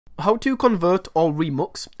how to convert or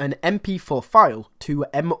remux an MP4 file to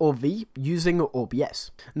MOV using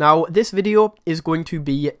OBS. Now, this video is going to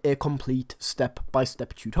be a complete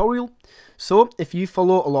step-by-step tutorial, so if you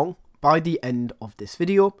follow along by the end of this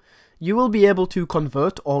video, you will be able to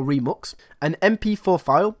convert or remux an MP4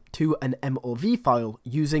 file to an MOV file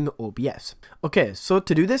using OBS. Okay, so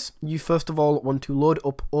to do this, you first of all want to load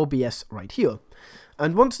up OBS right here.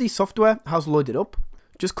 And once the software has loaded up,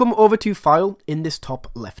 just come over to File in this top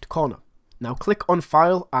left corner. Now click on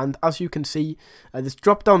File, and as you can see, this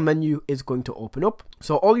drop down menu is going to open up.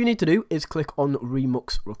 So all you need to do is click on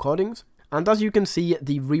Remux Recordings. And as you can see,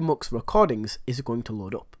 the Remux Recordings is going to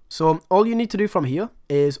load up. So all you need to do from here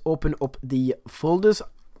is open up the folders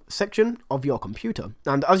section of your computer.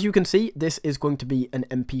 And as you can see, this is going to be an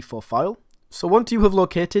MP4 file. So once you have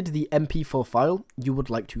located the MP4 file you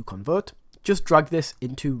would like to convert, just drag this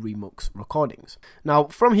into Remux Recordings. Now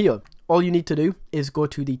from here, all you need to do is go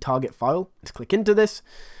to the target file, let's click into this,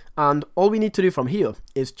 and all we need to do from here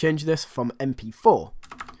is change this from MP4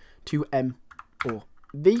 to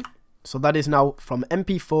MOV. So that is now from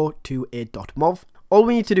MP4 to a .mov. All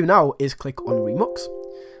we need to do now is click on Remux.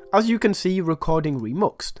 As you can see, recording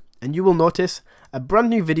remuxed, and you will notice a brand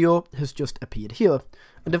new video has just appeared here.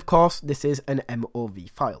 And of course, this is an MOV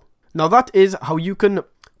file. Now that is how you can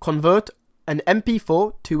convert an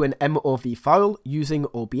MP4 to an MOV file using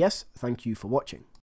OBS. Thank you for watching.